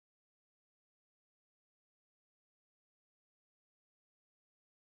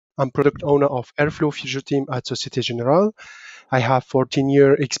I'm product owner of Airflow Future team at Société Générale. I have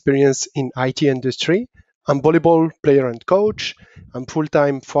 14-year experience in IT industry. I'm volleyball player and coach. I'm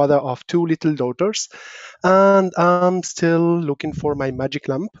full-time father of 2 little daughters, and I'm still looking for my magic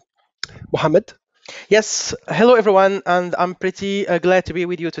lamp. Mohammed. Yes, hello everyone, and I'm pretty glad to be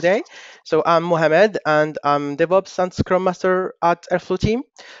with you today. So I'm Mohammed, and I'm DevOps and Scrum Master at Airflow team.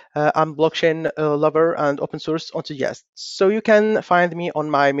 I'm blockchain lover and open source enthusiast. So you can find me on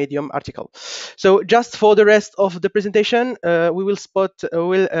my Medium article. So just for the rest of the presentation, we'll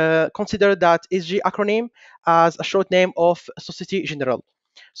consider that SG acronym as a short name of Société Générale.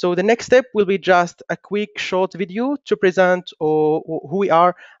 So the next step will be just a quick short video to present who we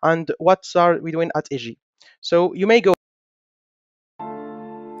are and what are we doing at AG. So you may go.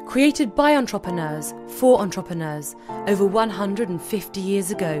 Created by entrepreneurs for entrepreneurs over 150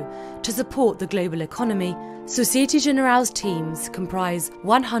 years ago to support the global economy, Société Générale's teams comprise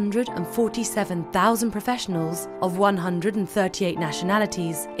 147,000 professionals of 138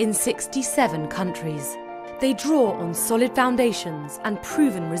 nationalities in 67 countries. They draw on solid foundations and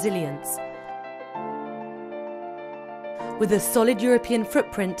proven resilience, with a solid European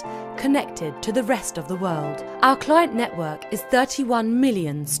footprint connected to the rest of the world. Our client network is 31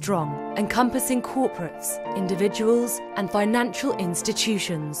 million strong, encompassing corporates, individuals, and financial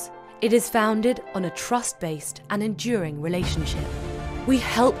institutions. It is founded on a trust-based and enduring relationship. We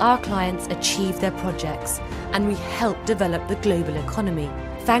help our clients achieve their projects, and we help develop the global economy,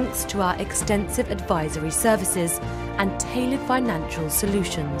 thanks to our extensive advisory services and tailored financial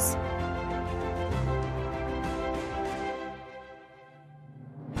solutions.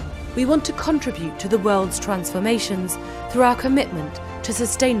 We want to contribute to the world's transformations through our commitment to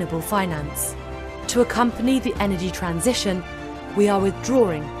sustainable finance. To accompany the energy transition, we are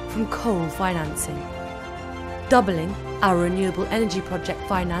withdrawing from coal financing, doubling our renewable energy project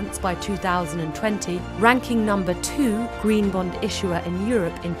finance by 2020, ranking number 2 green bond issuer in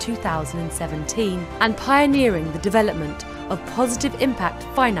Europe in 2017, and pioneering the development of positive impact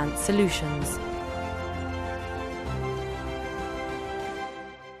finance solutions.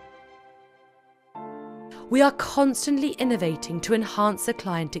 We are constantly innovating to enhance the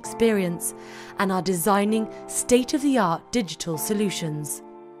client experience and are designing state-of-the-art digital solutions.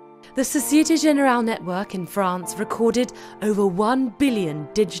 The Société Générale network in France recorded over 1 billion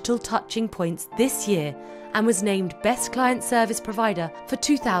digital touching points this year and was named Best Client Service Provider for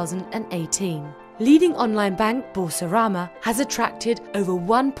 2018. Leading online bank Boursorama has attracted over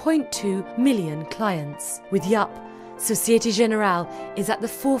 1.2 million clients. With Yup, Société Générale is at the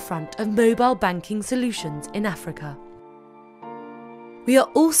forefront of mobile banking solutions in Africa. We are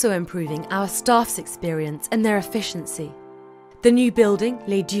also improving our staff's experience and their efficiency. The new building,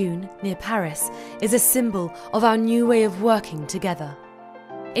 Les Dunes, near Paris, is a symbol of our new way of working together.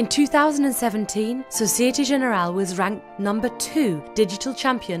 In 2017, Société Générale was ranked number 2 digital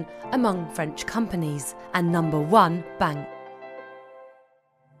champion among French companies and number 1 bank.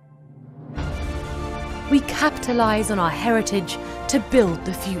 We capitalise on our heritage to build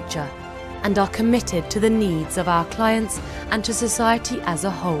the future and are committed to the needs of our clients and to society as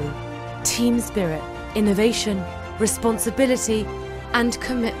a whole. Team spirit, innovation, responsibility and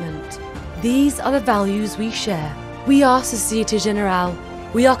commitment. These are the values we share. We are Société Générale.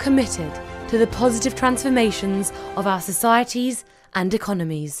 We are committed to the positive transformations of our societies and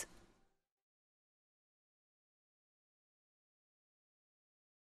economies.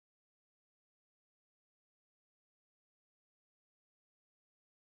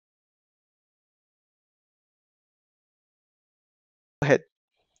 Go ahead.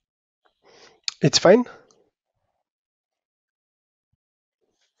 It's fine.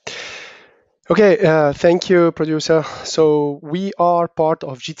 Okay, thank you, producer. So we are part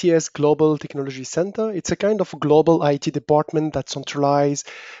of GTS Global Technology Center. It's a kind of global IT department that centralizes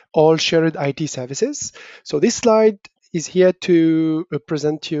all shared IT services. So this slide is here to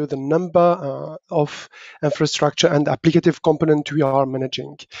present you the number of infrastructure and applicative component we are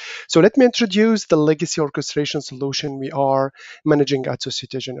managing. So let me introduce the legacy orchestration solution we are managing at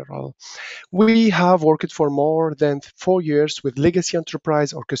Société Générale. We have worked for more than 4 years with legacy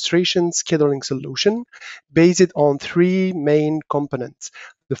enterprise orchestration scheduling solution based on 3 main components.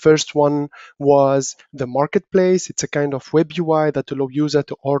 The first one was the marketplace. It's a kind of web UI that allows user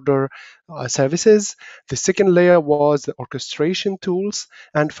to order services. The second layer was the orchestration tools.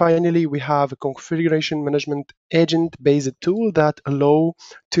 And finally, we have a configuration management agent-based tool that allow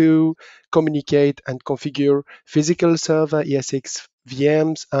to communicate and configure physical server, ESX,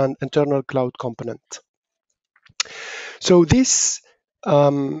 VMs, and internal cloud component. So this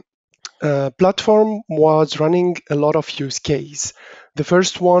platform was running a lot of use case. The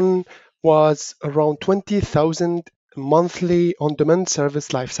first one was around 20,000 monthly on-demand service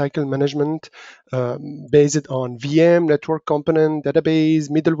lifecycle management based on VM, network component, database,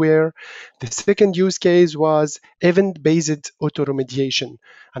 middleware. The second use case was event-based auto-remediation.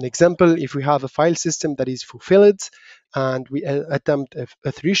 An example, if we have a file system that is fulfilled and we attempt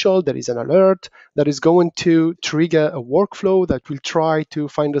a threshold, there is an alert that is going to trigger a workflow that will try to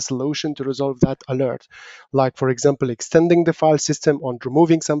find a solution to resolve that alert. Like, for example, extending the file system or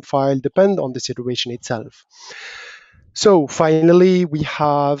removing some file, depend on the situation itself. So finally, we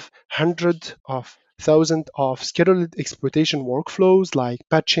have hundreds of thousands of scheduled exploitation workflows like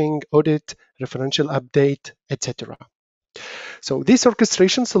patching, audit, referential update, etc. So this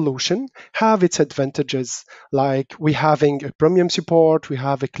orchestration solution have its advantages, like we having a premium support, we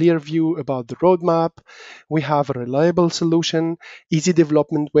have a clear view about the roadmap, we have a reliable solution, easy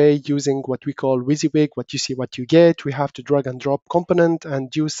development way using what we call WYSIWYG, what you see, what you get. We have to drag and drop component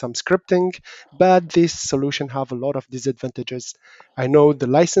and use some scripting, but this solution have a lot of disadvantages. I know the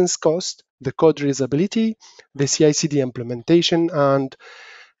license cost, the code reusability, the CI/CD implementation, and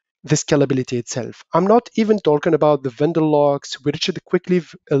the scalability itself. I'm not even talking about the vendor logs. We reached quickly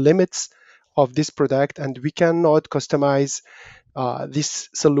limits of this product, and we cannot customize this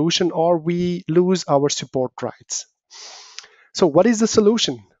solution or we lose our support rights. So what is the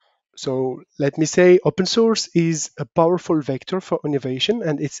solution? So let me say open source is a powerful vector for innovation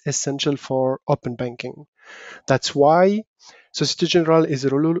and it's essential for open banking. That's why Société Générale is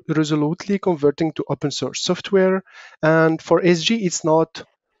resolutely converting to open source software. And for SG, it's not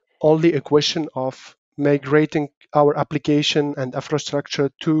only a question of migrating our application and infrastructure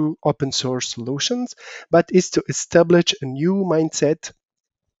to open source solutions, but is to establish a new mindset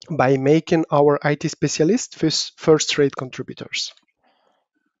by making our IT specialists first-rate contributors.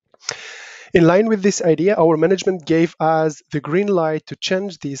 In line with this idea, our management gave us the green light to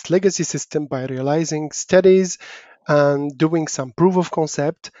change this legacy system by realizing studies and doing some proof of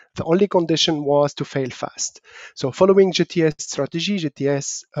concept. The only condition was to fail fast. So following GTS strategy,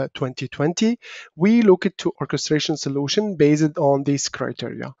 GTS 2020, we looked to orchestration solution based on these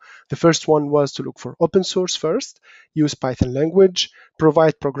criteria. The first one was to look for open source first, use Python language,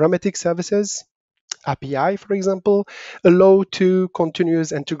 provide programmatic services, API, for example, allow to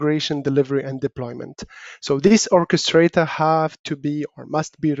continuous integration, delivery, and deployment. So this orchestrator have to be or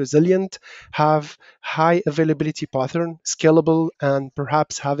must be resilient, have high availability pattern, scalable, and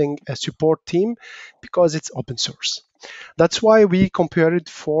perhaps having a support team because it's open source. That's why we compared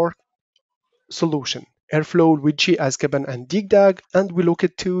four solution. Airflow, Luigi, Azkaban, and Digdag, and we look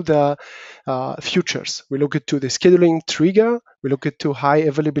into the futures. We look into the scheduling trigger, we look into high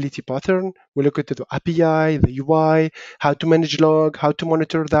availability pattern, we look into the API, the UI, how to manage log, how to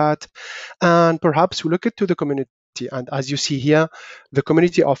monitor that, and perhaps we look into the community. And as you see here, the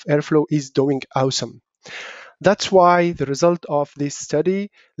community of Airflow is doing awesome. That's why the result of this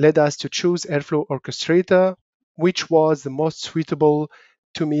study led us to choose Airflow Orchestrator, which was the most suitable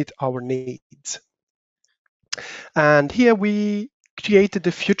to meet our needs. And here we created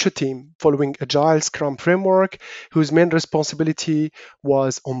a future team following Agile Scrum framework, whose main responsibility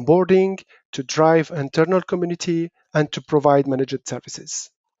was onboarding, to drive internal community, and to provide managed services.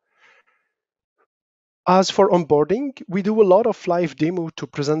 As for onboarding, we do a lot of live demo to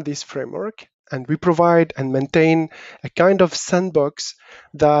present this framework, and we provide and maintain a kind of sandbox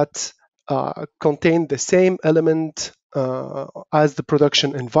that contain the same element as the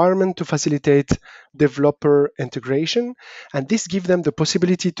production environment to facilitate developer integration, and this gives them the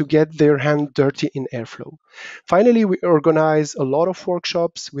possibility to get their hand dirty in Airflow. Finally, we organize a lot of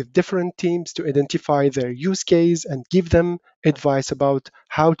workshops with different teams to identify their use case and give them advice about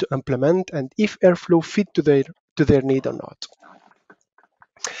how to implement and if Airflow fit to their need or not.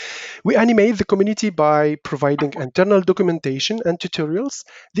 We animate the community by providing internal documentation and tutorials.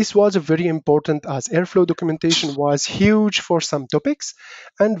 This was very important as Airflow documentation was huge for some topics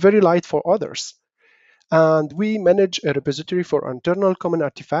and very light for others. And we manage a repository for internal common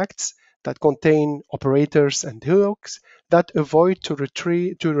artifacts that contain operators and hooks that avoid to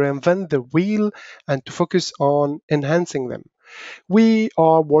reinvent the wheel and to focus on enhancing them. We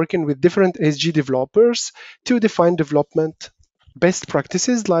are working with different SG developers to define development best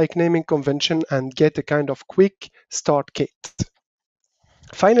practices like naming convention and get a kind of quick start kit.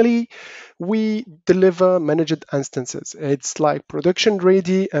 Finally, we deliver managed instances. It's like production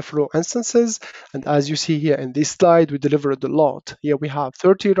ready Airflow instances. And as you see here in this slide, we delivered a lot. Here we have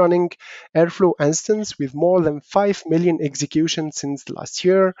 30 running Airflow instance with more than 5 million executions since last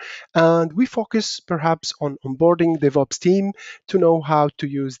year. And we focus perhaps on onboarding DevOps team to know how to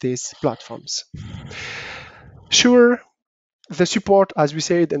use these platforms. Sure, the support, as we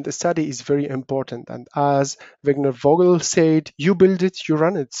said in the study, is very important. And as Wagner Vogel said, you build it, you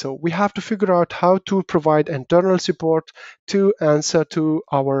run it. So we have to figure out how to provide internal support to answer to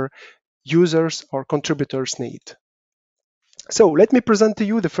our users or contributors' need. So let me present to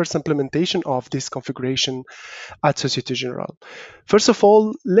you the first implementation of this configuration at Société Générale. First of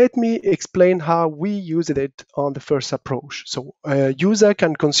all, let me explain how we used it on the first approach. So a user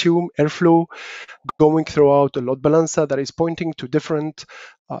can consume Airflow going throughout a load balancer that is pointing to different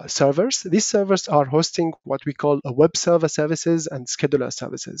servers. These servers are hosting what we call a web server services and scheduler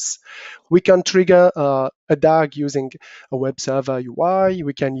services. We can trigger a DAG using a web server UI.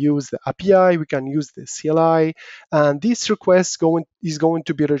 We can use the API. We can use the CLI. And this request is going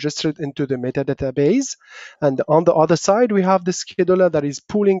to be registered into the metadata base. And on the other side, we have the scheduler that is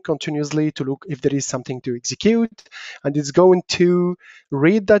pulling continuously to look if there is something to execute. And it's going to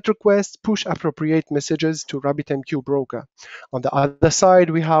read that request, push appropriate messages to RabbitMQ broker. On the other side,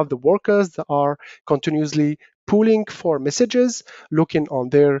 we have the workers that are continuously pulling for messages, looking on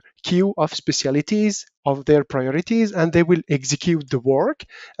their queue of specialities, of their priorities, and they will execute the work,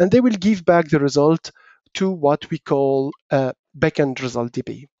 and they will give back the result to what we call a backend result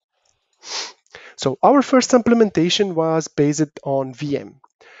DB. So our first implementation was based on VM.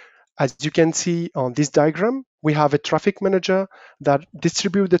 As you can see on this diagram, we have a traffic manager that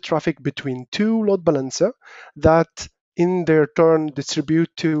distributes the traffic between two load balancer that in their turn distribute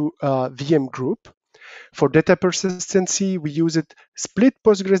to a VM group. For data persistency, we use it split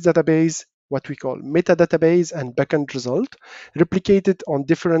Postgres database, what we call metadatabase and backend result, replicated on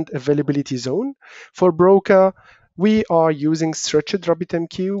different availability zone. For broker, we are using stretched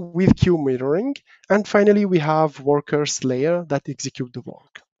RabbitMQ with queue mirroring. And finally, we have workers layer that execute the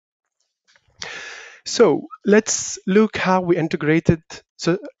work. So let's look how we integrated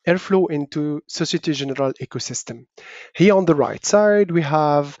Airflow into Société Générale ecosystem. Here on the right side, we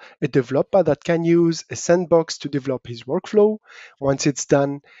have a developer that can use a sandbox to develop his workflow. Once it's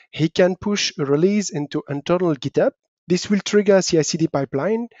done, he can push a release into internal GitHub. This will trigger a CI/CD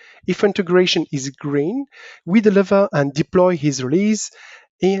pipeline. If integration is green, we deliver and deploy his release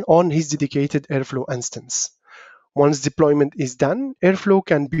on his dedicated Airflow instance. Once deployment is done, Airflow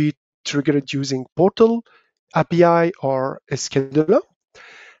can be triggered using portal, API, or a scheduler.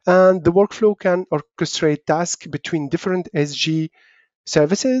 And the workflow can orchestrate tasks between different SG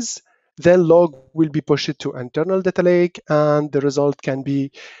services. Then log will be pushed to internal data lake, and the result can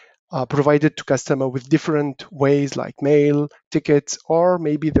be provided to customer with different ways like mail, tickets, or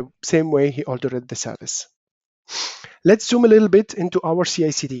maybe the same way he ordered the service. Let's zoom a little bit into our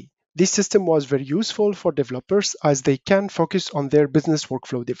CI/CD. This system was very useful for developers as they can focus on their business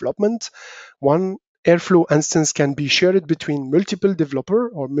workflow development. One Airflow instance can be shared between multiple developer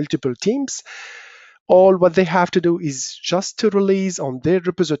or multiple teams. All what they have to do is just to release on their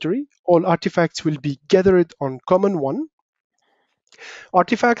repository. All artifacts will be gathered on common one.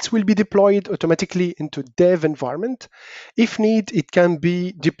 Artifacts will be deployed automatically into dev environment. If need, it can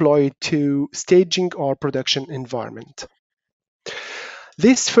be deployed to staging or production environment.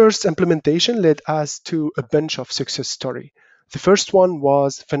 This first implementation led us to a bunch of success stories. The first one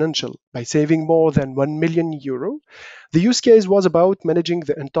was financial, by saving more than 1 million euro. The use case was about managing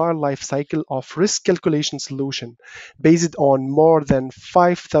the entire life cycle of risk calculation solution. Based on more than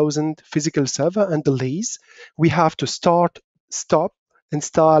 5,000 physical server and delays, we have to start, stop,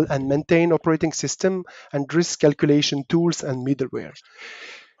 install, and maintain operating system and risk calculation tools and middleware.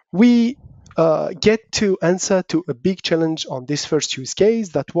 We get to answer to a big challenge on this first use case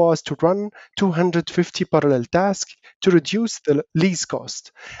that was to run 250 parallel tasks to reduce the lease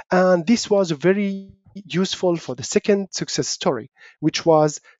cost. And this was very useful for the second success story, which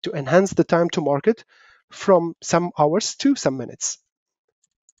was to enhance the time to market from some hours to some minutes.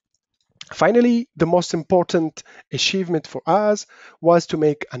 Finally, the most important achievement for us was to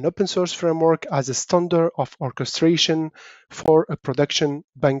make an open source framework as a standard of orchestration for a production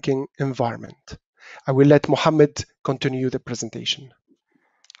banking environment. I will let Mohammed continue the presentation.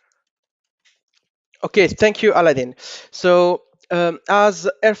 Okay, thank you, Alaeddine. So as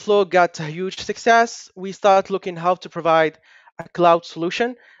Airflow got a huge success, we start looking how to provide a cloud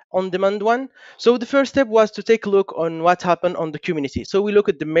solution on-demand one. So the first step was to take a look on what happened on the community. So we look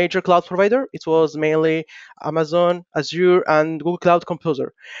at the major cloud provider. It was mainly Amazon, Azure, and Google Cloud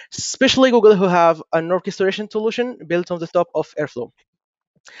Composer, especially Google, who have an orchestration solution built on the top of Airflow.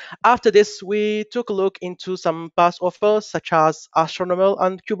 After this, we took a look into some past offers such as Astronomal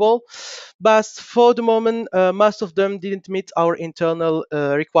and Cubol, but for the moment, most of them didn't meet our internal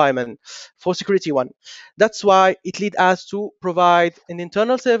requirement for security one. That's why it led us to provide an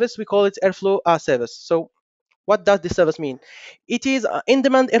internal service. We call it AirflowaaS service. So what does this service mean? It is an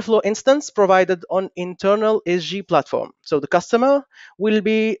in-demand Airflow instance provided on internal SG platform. So the customer will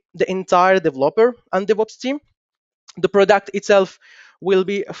be the entire developer and DevOps team. The product itself will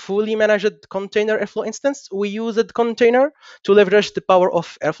be a fully managed container Airflow instance. We use the container to leverage the power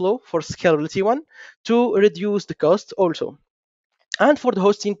of Airflow for scalability one to reduce the cost also. And for the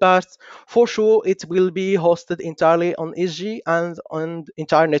hosting part, for sure, it will be hosted entirely on SG and on the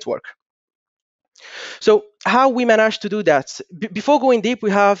entire network. So how we manage to do that? Before going deep,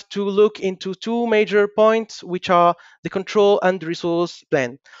 we have to look into two major points, which are the control and resource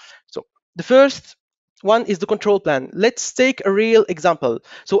plan. So the first one is the control plan. Let's take a real example.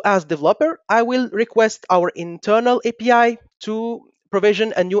 So as developer, I will request our internal API to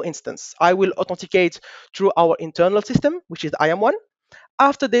provision a new instance. I will authenticate through our internal system, which is IAM1.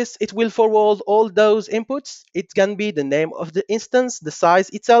 After this, it will forward all those inputs. It can be the name of the instance, the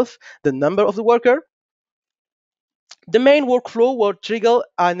size itself, the number of the worker. The main workflow will trigger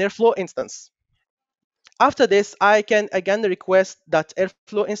an Airflow instance. After this, I can again request that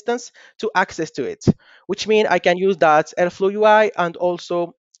Airflow instance to access to it, which means I can use that Airflow UI and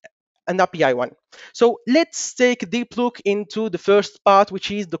also an API one. So let's take a deep look into the first part,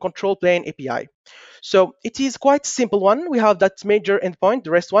 which is the control plane API. So it is quite simple one. We have that major endpoint, the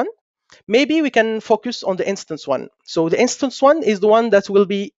REST one. Maybe we can focus on the instance one. So the instance one is the one that will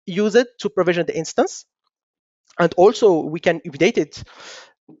be used to provision the instance. And also we can update it.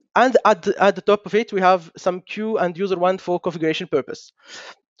 And at the top of it, we have some queue and user one for configuration purpose.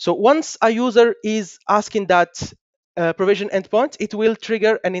 So once a user is asking that provision endpoint, it will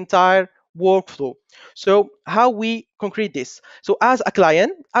trigger an entire workflow. So how we concrete this? So as a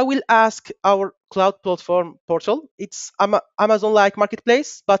client, I will ask our cloud platform portal. It's Amazon-like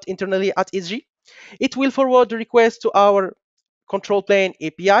marketplace, but internally at SG. It will forward the request to our control plane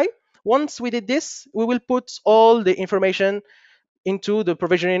API. Once we did this, we will put all the information into the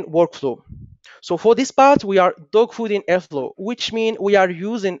provisioning workflow. So for this part, we are dogfooding Airflow, which means we are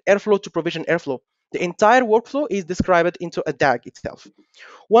using Airflow to provision Airflow. The entire workflow is described into a DAG itself.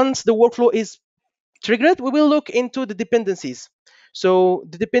 Once the workflow is triggered, we will look into the dependencies. So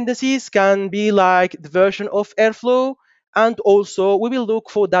the dependencies can be like the version of Airflow, and also we will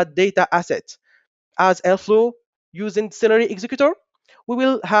look for that data asset. As Airflow using Celery Executor, we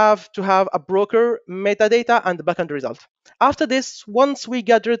will have to have a broker metadata and the backend result. After this, once we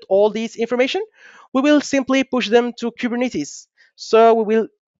gathered all these information, we will simply push them to Kubernetes. So we will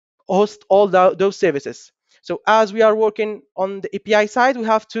host all those services. So as we are working on the API side, we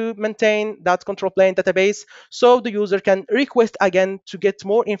have to maintain that control plane database so the user can request again to get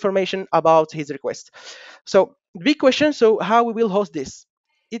more information about his request. So the big question, so how we will host this?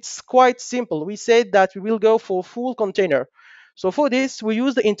 It's quite simple. We said that we will go for full container. So for this, we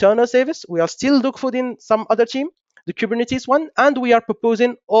use the internal service. We are still dogfooding some other team, the Kubernetes one, and we are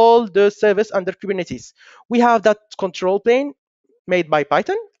proposing all the service under Kubernetes. We have that control plane made by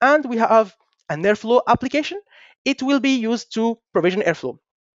Python, and we have an Airflow application. It will be used to provision Airflow.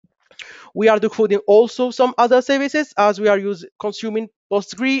 We are dogfooding also some other services as we are consuming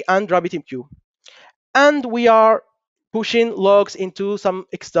Postgre and RabbitMQ. And we are pushing logs into some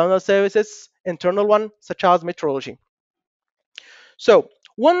external services, internal one, such as metrology. So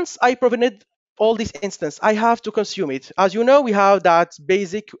once I provisioned all these instances, I have to consume it. As you know, we have that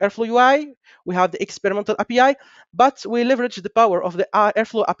basic Airflow UI, we have the experimental API, but we leverage the power of the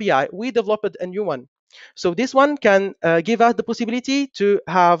Airflow API. We developed a new one. So this one can give us the possibility to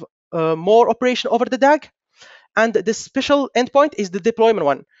have more operation over the DAG. And the special endpoint is the deployment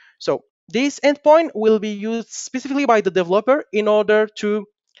one. So this endpoint will be used specifically by the developer in order to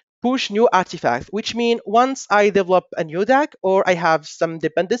push new artifacts, which means once I develop a new DAG or I have some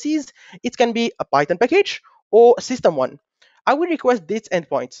dependencies, it can be a Python package or a system one. I will request this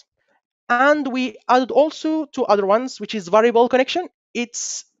endpoint. And we added also two other ones, which is variable connection.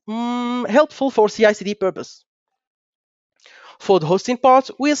 It's helpful for CI/CD purpose. For the hosting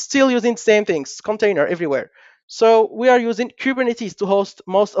part, we're still using the same things, container everywhere. So we are using Kubernetes to host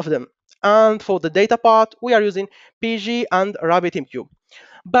most of them. And for the data part, we are using PG and RabbitMQ.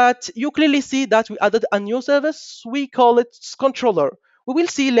 But you clearly see that we added a new service. We call it controller, We will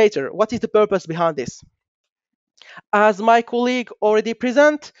see later what is the purpose behind this. As my colleague already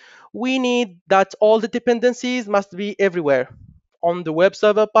present, we need that all the dependencies must be everywhere on the web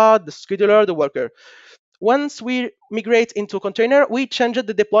server part, the scheduler, the worker. Once we migrate into container, we changed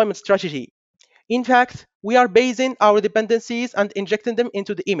the deployment strategy. In fact, we are basing our dependencies and injecting them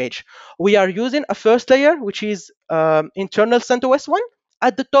into the image. We are using a first layer, which is internal CentOS one.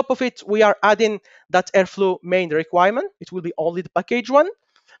 At the top of it, we are adding that Airflow main requirement. It will be only the package one.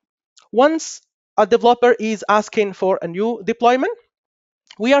 Once a developer is asking for a new deployment,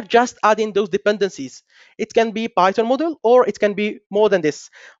 we are just adding those dependencies. It can be Python module, or it can be more than this,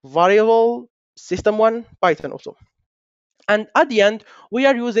 variable, system one, Python also. And at the end, we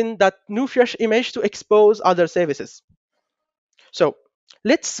are using that new fresh image to expose other services. So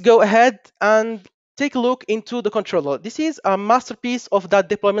let's go ahead and take a look into the controller. This is a masterpiece of that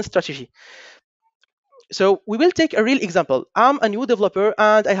deployment strategy. So we will take a real example. I'm a new developer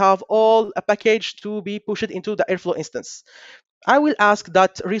and I have all a package to be pushed into the Airflow instance. I will ask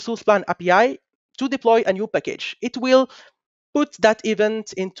that resource plan API to deploy a new package. It will put that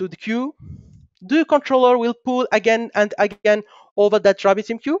event into the queue. The controller will pull again and again over that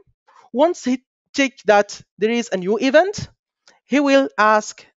RabbitMQ queue. Once he check that there is a new event, he will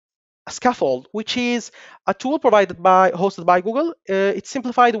ask a scaffold, which is a tool hosted by Google. It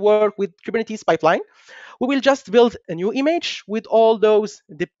simplifies the work with Kubernetes pipeline. We will just build a new image with all those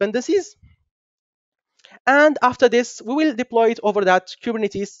dependencies. And after this, we will deploy it over that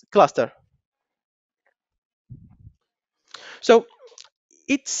Kubernetes cluster. So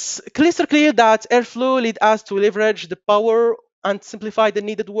it's crystal clear that Airflow lead us to leverage the power and simplify the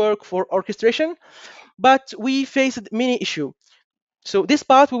needed work for orchestration, but we faced many issues. So this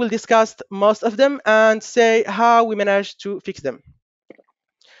part, we will discuss most of them and say how we managed to fix them.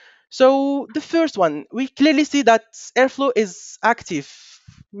 So the first one, we clearly see that Airflow is active.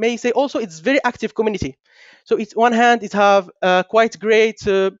 May say also it's very active community. So it's one hand, it have quite great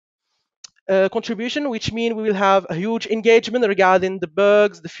contribution, which means we will have a huge engagement regarding the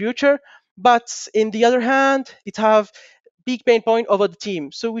bugs, the future. But in the other hand, it have big pain point over the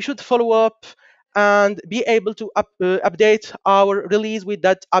team. So we should follow up and be able to update our release with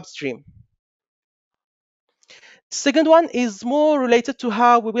that upstream. Second one is more related to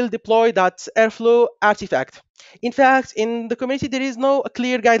how we will deploy that Airflow artifact. In fact, in the community, there is no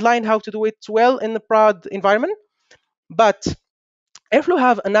clear guideline how to do it well in the prod environment, but Airflow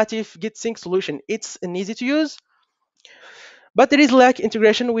have a native Git sync solution. It's an easy to use, but there is lack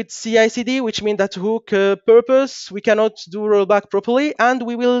integration with CI/CD, which means that hook purpose, we cannot do rollback properly, and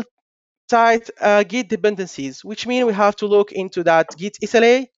we will tight Git dependencies, which means we have to look into that Git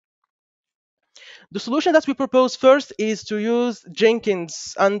SLA. The solution that we propose first is to use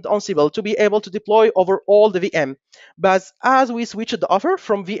Jenkins and Ansible to be able to deploy over all the VM. But as we switch the offer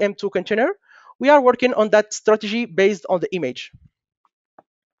from VM to container, we are working on that strategy based on the image.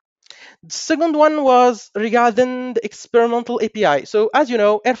 The second one was regarding the experimental API. So as you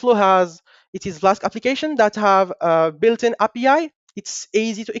know, Airflow has its Flask application that have a built-in API. It's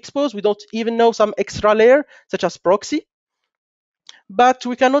easy to expose. We don't even know some extra layer, such as proxy. But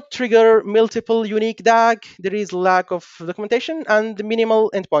we cannot trigger multiple unique DAG. There is lack of documentation and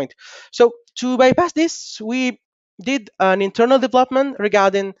minimal endpoint. So to bypass this, we did an internal development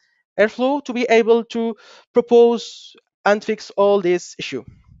regarding Airflow to be able to propose and fix all this issue.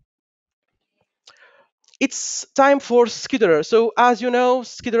 It's time for scheduler. So as you know,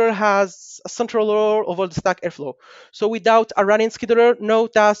 scheduler has a central role over the Stack Airflow. So without a running scheduler, no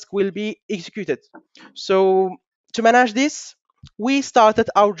task will be executed. So to manage this, we started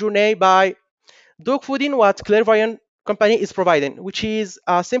our journey by dogfooding what Clairvoyant company is providing, which is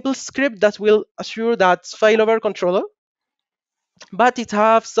a simple script that will assure that failover controller, but it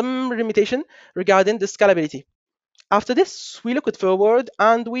have some limitation regarding the scalability. After this, we looked forward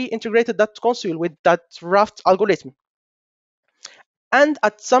and we integrated that console with that Raft algorithm. And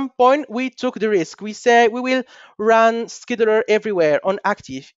at some point, we took the risk. We say we will run scheduler everywhere on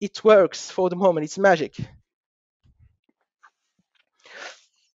active. It works for the moment. It's magic.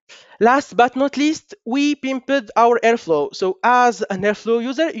 Last but not least, we pimped our Airflow. So as an Airflow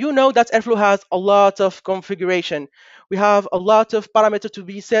user, you know that Airflow has a lot of configuration. We have a lot of parameters to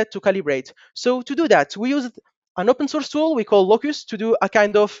be set to calibrate. So to do that, we used an open source tool we call Locus to do a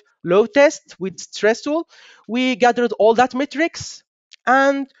kind of load test with stress tool. We gathered all that metrics,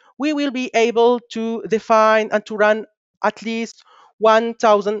 and we will be able to define and to run at least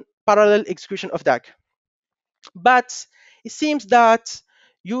 1,000 parallel execution of DAG. But it seems that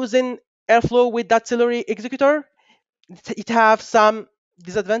using Airflow with that Celery executor, it have some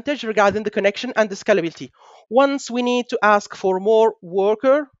disadvantage regarding the connection and the scalability. Once we need to ask for more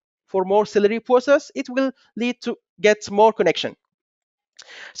worker, for more salary process, it will lead to get more connection.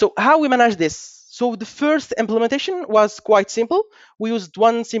 So how we manage this? So the first implementation was quite simple. We used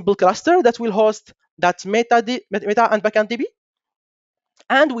one simple cluster that will host that meta and backend DB,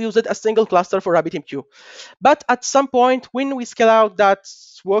 and we used a single cluster for RabbitMQ. But at some point, when we scale out that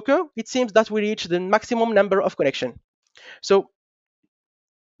worker, it seems that we reach the maximum number of connection. So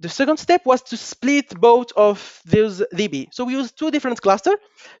the second step was to split both of those DB. So we use two different clusters.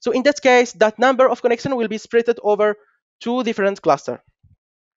 So in that case, that number of connection will be spread over two different clusters.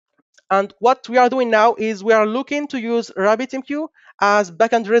 And what we are doing now is we are looking to use RabbitMQ as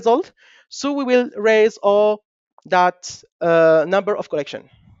backend result. So we will raise all that number of connection.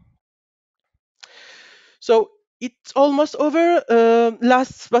 So it's almost over.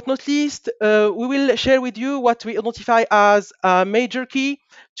 Last but not least, we will share with you what we identify as a major key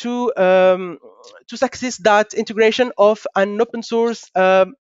to success that integration of an open source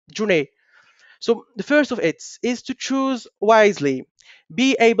journey. So the first of it is to choose wisely,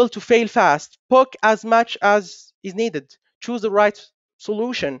 be able to fail fast, poke as much as is needed, choose the right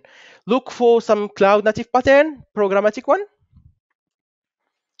solution, look for some cloud native pattern, programmatic one.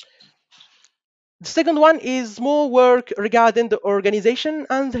 The second one is more work regarding the organization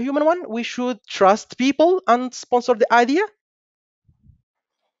and the human one. We should trust people and sponsor the idea.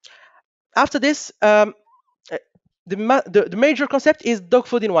 After this, the major concept is dog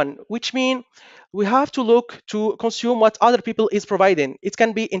food in one, which means we have to look to consume what other people is providing. It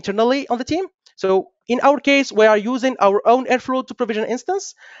can be internally on the team. So in our case, we are using our own Airflow to provision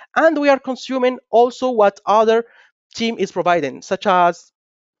instance, and we are consuming also what other team is providing, such as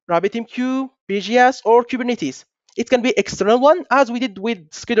RabbitMQ, PGS, or Kubernetes. It can be external one, as we did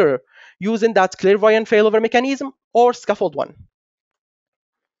with Scheduler, using that clairvoyant failover mechanism, or scaffold one.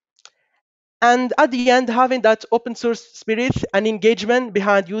 And at the end, having that open source spirit and engagement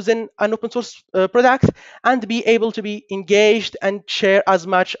behind using an open source product, and be able to be engaged and share as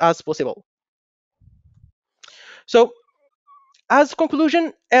much as possible. So as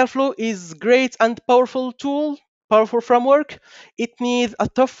conclusion, Airflow is great and powerful tool, powerful framework. It needs a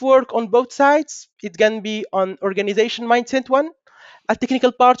tough work on both sides. It can be on organization mindset one, a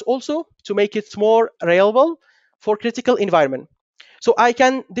technical part also to make it more reliable for critical environment. So I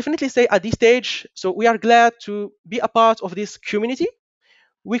can definitely say at this stage, so we are glad to be a part of this community.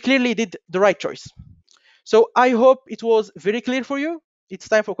 We clearly did the right choice. So I hope it was very clear for you. It's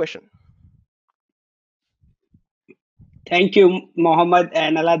time for question. Thank you, Mohammed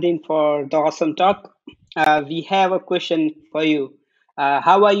and Alaeddine, for the awesome talk. We have a question for you.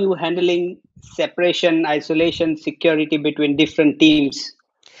 How are you handling separation, isolation, security between different teams?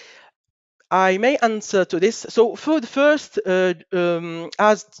 I may answer to this. So for the first, as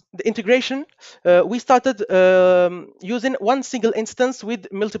the integration, we started using one single instance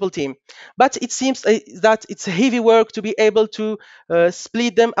with multiple team. But it seems that it's heavy work to be able to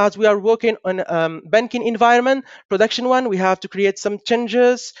split them, as we are working on banking environment, production one, we have to create some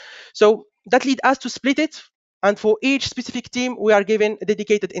changes. So that lead us to split it. And for each specific team, we are given a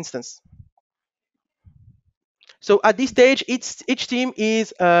dedicated instance. So at this stage, each team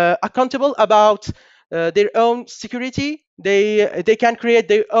is accountable about their own security. They can create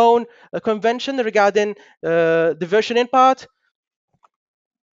their own convention regarding the versioning part.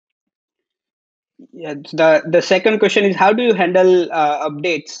 Yeah, the second question is, how do you handle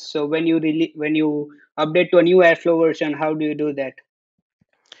updates? So when you update to a new Airflow version, how do you do that?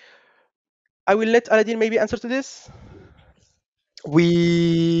 I will let Alaeddine maybe answer to this.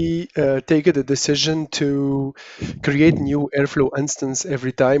 We take the decision to create new Airflow instance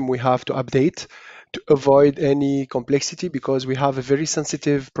every time we have to update to avoid any complexity, because we have a very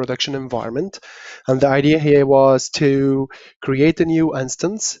sensitive production environment. And the idea here was to create a new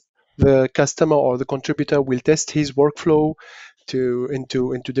instance. The customer or the contributor will test his workflow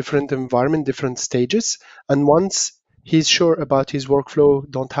into different environment, different stages. And once he's sure about his workflow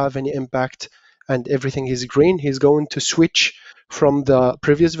don't have any impact and everything is green, he's going to switch from the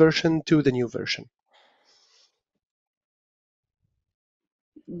previous version to the new version.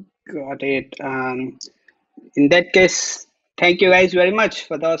 Got it. In that case, thank you guys very much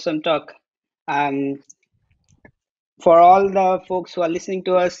for the awesome talk. For all the folks who are listening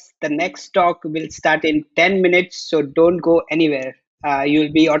to us, the next talk will start in 10 minutes, so don't go anywhere.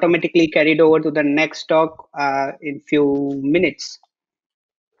 You'll be automatically carried over to the next talk in few minutes.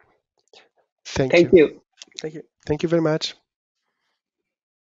 Thank Thank you. you. Thank you. Thank you very much.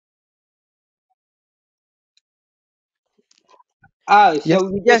 So Yes.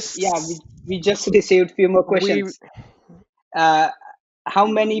 we just Yes. we just received few more We questions. Uh, how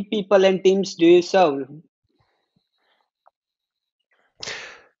many people and teams do you serve?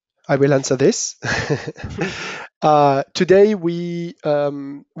 I will answer this. Today we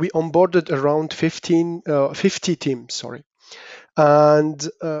onboarded around 50 teams, sorry. And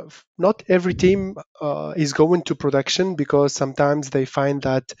not every team is going to production because sometimes they find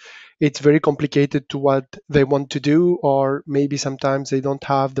that it's very complicated to what they want to do, or maybe sometimes they don't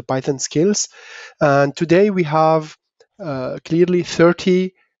have the Python skills. And today we have clearly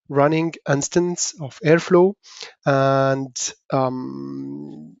 30 running instance of Airflow, and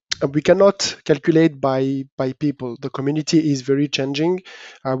we cannot calculate by people. The community is very changing.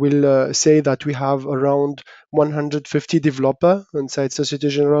 I will say that we have around 150 developer inside Société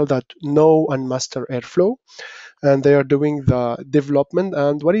Générale that know and master Airflow, and they are doing the development.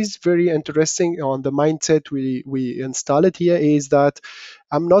 And what is very interesting on the mindset we install it here is that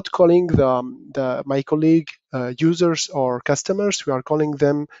I'm not calling my colleague users or customers. We are calling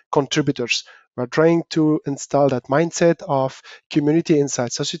them contributors. We're trying to install that mindset of community inside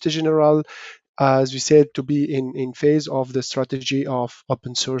Société Générale, as we said, to be in phase of the strategy of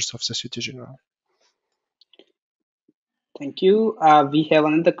open source of Société Générale. Thank you. We have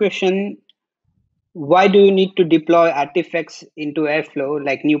another question. Why do you need to deploy artifacts into Airflow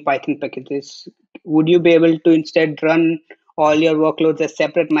like new Python packages? Would you be able to instead run all your workloads as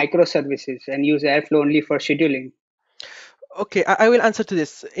separate microservices and use Airflow only for scheduling? Okay, I will answer to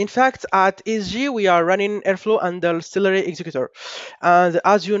this. In fact, at ESG, we are running Airflow under Celery Executor. And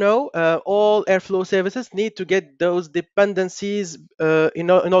as you know, all Airflow services need to get those dependencies in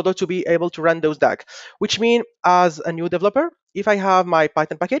order to be able to run those DAG, which means as a new developer, if I have my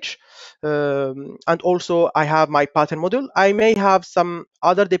Python package and also I have my Python module, I may have some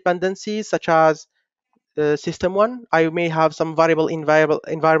other dependencies such as system one. I may have some variable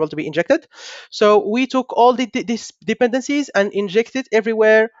to be injected. So we took all these dependencies and injected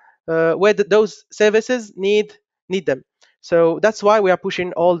everywhere where those services need them. So that's why we are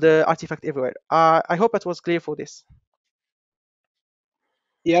pushing all the artifact everywhere. I hope it was clear for this.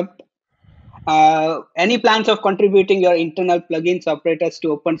 Yep. Any plans of contributing your internal plugins operators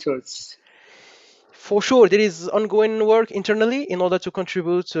to open source? For sure, there is ongoing work internally in order to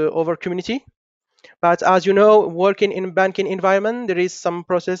contribute over community. But as you know, working in banking environment, there is some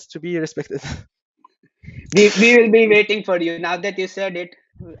process to be respected. We will be waiting for you. Now that you said it,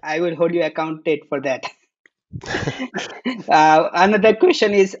 I will hold you accounted for that. Another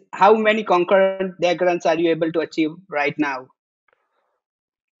question is, how many concurrent diagrams are you able to achieve right now?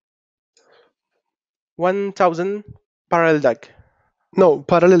 1,000 parallel DAG. No,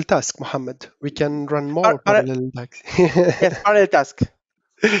 parallel task, Mohammed. We can run more parallel tasks. Yes, parallel task.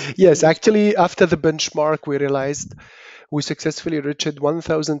 Yes, actually, after the benchmark, we realized we successfully reached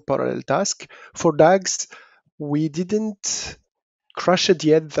 1,000 parallel tasks. For DAGs, we didn't crush it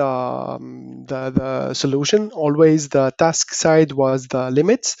yet, the solution. Always the task side was the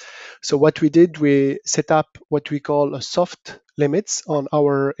limits. So what we did, we set up what we call a soft limits on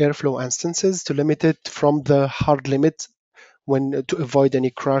our Airflow instances to limit it from the hard limit when to avoid any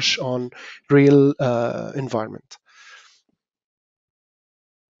crash on real environment.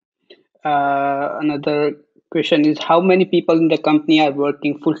 Another question is, how many people in the company are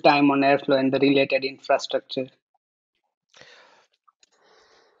working full time on Airflow and the related infrastructure?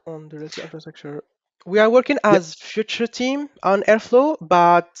 On the related infrastructure, we are working as future team on Airflow,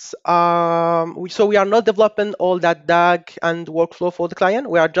 but so we are not developing all that DAG and workflow for the client.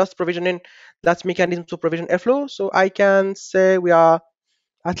 We are just provisioning that mechanism to provision Airflow. So I can say we are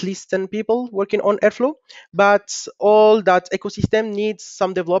at least 10 people working on Airflow, but all that ecosystem needs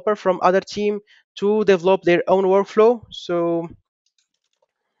some developer from other team to develop their own workflow. So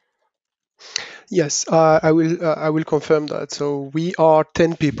Yes, I will confirm that. So we are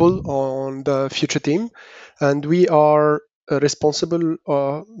 10 people on the future team, and we are responsible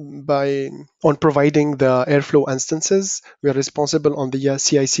by on providing the Airflow instances. We are responsible on the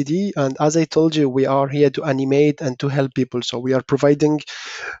CI/CD, and as I told you, we are here to animate and to help people. So we are providing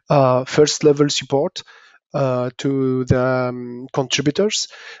first level support to the contributors,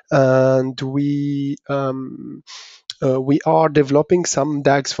 and we are developing some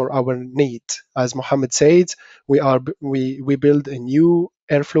DAGs for our need. As Mohammed said, we build a new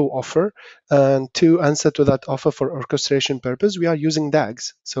Airflow offer, and to answer to that offer for orchestration purpose, we are using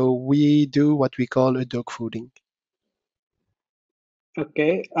DAGs. So we do what we call a dog fooding.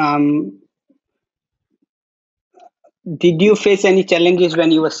 Okay. Did you face any challenges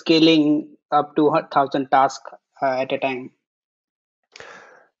when you were scaling up to 1,000 tasks at a time?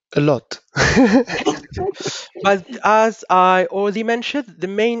 A lot. But as I already mentioned, the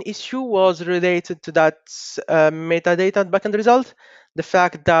main issue was related to that metadata and backend result. The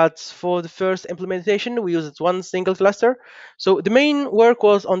fact that for the first implementation, we used one single cluster. So the main work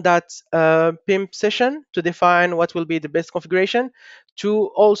was on that PIMP session to define what will be the best configuration, to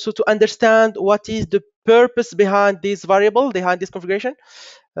also to understand what is the purpose behind this variable, behind this configuration.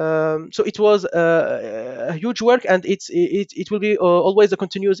 So it was a huge work, and it will be always a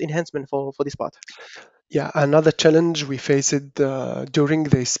continuous enhancement for this part. Yeah, another challenge we faced during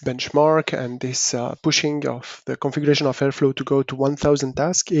this benchmark and this pushing of the configuration of Airflow to go to 1000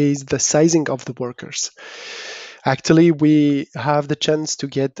 tasks is the sizing of the workers. Actually, we have the chance to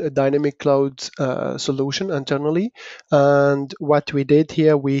get a dynamic cloud solution internally. And what we did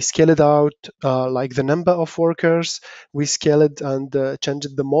here, we scaled out like the number of workers, we scaled and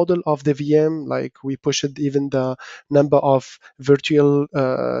changed the model of the VM, like we pushed even the number of virtual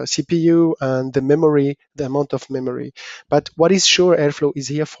CPU and the memory, the amount of memory. But what is sure, Airflow is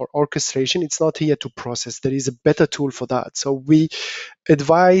here for orchestration. It's not here to process. There is a better tool for that. So we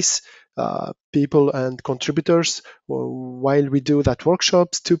advise people and contributors while we do that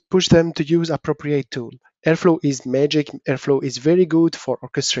workshops to push them to use appropriate tool. Airflow is magic. Airflow is very good for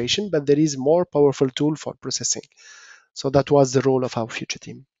orchestration, but there is more powerful tool for processing. So that was the role of our future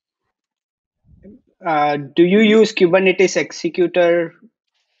team. Do you use Kubernetes executor?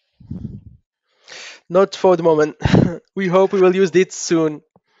 Not for the moment. We hope we will use it soon.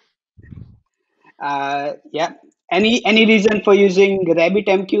 Yeah. Any reason for using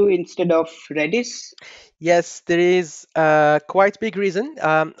RabbitMQ instead of Redis? Yes, there is a quite big reason.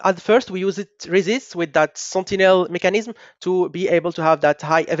 At first, we use it resist with that sentinel mechanism to be able to have that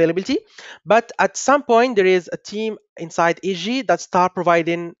high availability. But at some point, there is a team inside EG that start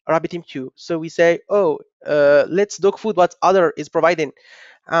providing RabbitMQ. So we say, oh, let's dog food what other is providing.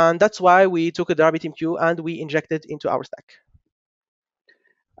 And that's why we took the RabbitMQ and we injected into our stack.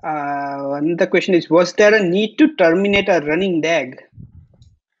 Another question is, was there a need to terminate a running DAG?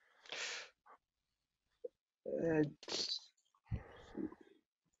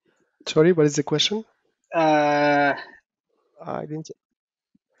 Sorry, what is the question? Uh, I didn't.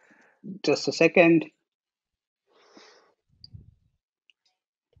 just a second.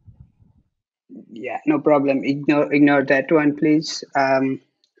 Yeah, no problem. Ignore that one, please.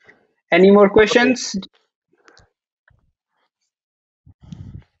 Any more Okay. questions?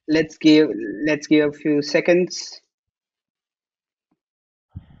 Let's give a few seconds.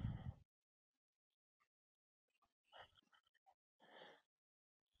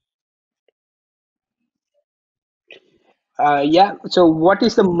 Yeah. So, what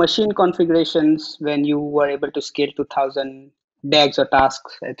is the machine configurations when you were able to scale to 1,000 DAGs or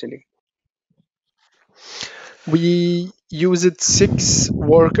tasks actually? We used 6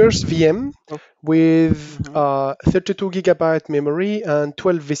 workers VM Oh, with mhm. 32 gigabyte memory and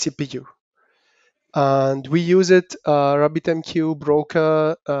 12 vCPU. And we used RabbitMQ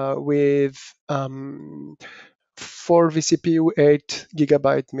broker with 4 vCPU, 8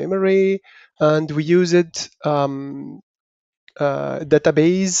 gigabyte memory, and we used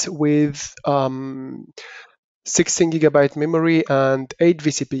database with 16 gigabyte memory and 8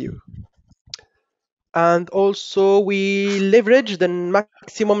 vCPU. And also we leverage the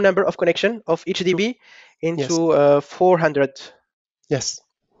maximum number of connection of each DB Yes, into 400. yes.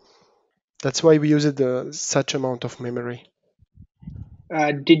 That's why we used such amount of memory.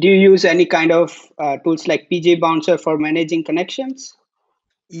 Did you use any kind of tools like PJ Bouncer for managing connections?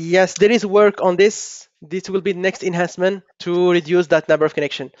 Yes, there is work on this. This will be the next enhancement to reduce that number of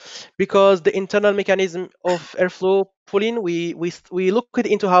connection, because the internal mechanism of Airflow pooling, we looked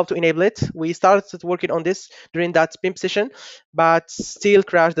into how to enable it. We started working on this during that PIMP session, but still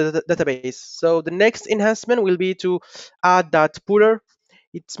crashed the database. So the next enhancement will be to add that pooler.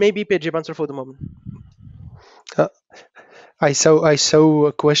 It's maybe PG Bouncer for the moment. Uh, I saw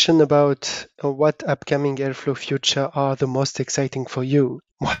a question about what upcoming Airflow future are the most exciting for you.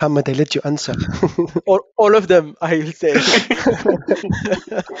 Mohammed, I let you answer. Or all of them, I will say.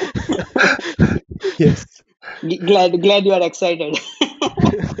 Yes. Glad you are excited.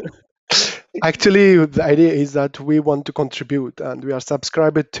 Actually, the idea is that we want to contribute and we are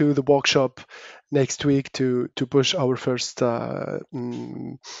subscribed to the workshop next week to push our first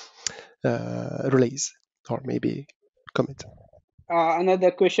release or maybe commit.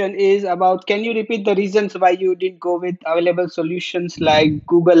 Another question is about, can you repeat the reasons why you did go with available solutions like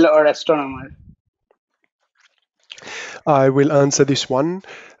Google or Astronomer? I will answer this one.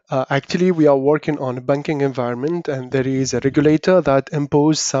 Actually, we are working on a banking environment, and there is a regulator that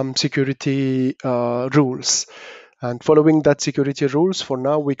imposes some security rules. And following that security rules, for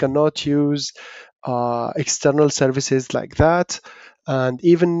now, we cannot use external services like that. And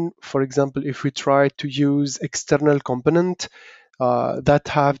even, for example, if we try to use external component that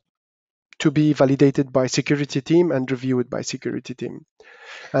have to be validated by security team and reviewed by security team.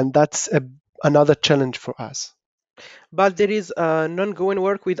 And that's another challenge for us. But there is an ongoing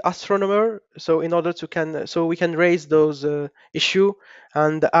work with astronomer, so in order to can so we can raise those issue.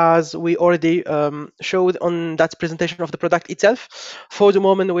 And as we already showed on that presentation of the product itself, for the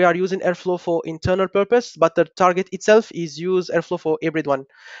moment we are using Airflow for internal purpose, but the target itself is use Airflow for hybrid one.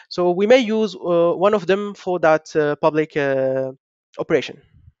 So we may use one of them for that public operation.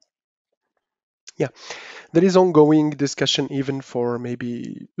 Yeah, there is ongoing discussion even for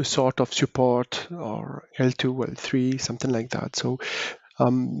maybe a sort of support or L2, L3, something like that. So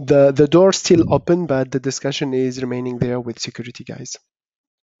the door's still open, but the discussion is remaining there with security guys.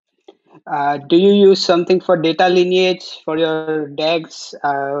 Do you use something for data lineage for your DAGs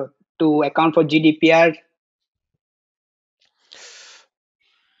to account for GDPR?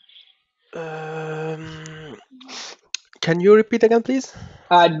 Can you repeat again, please?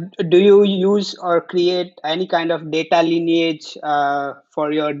 Do you use or create any kind of data lineage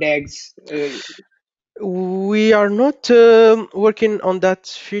for your DAGs? We are not working on that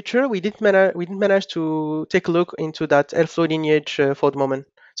feature. We didn't manage to take a look into that Airflow lineage for the moment.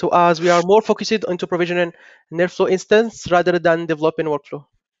 So as we are more focused into provisioning an Airflow instance rather than developing workflow.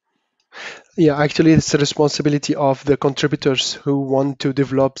 Yeah, actually, it's the responsibility of the contributors who want to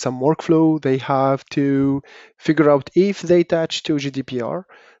develop some workflow. They have to figure out if they touch to GDPR.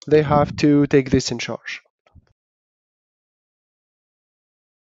 They have to take this in charge.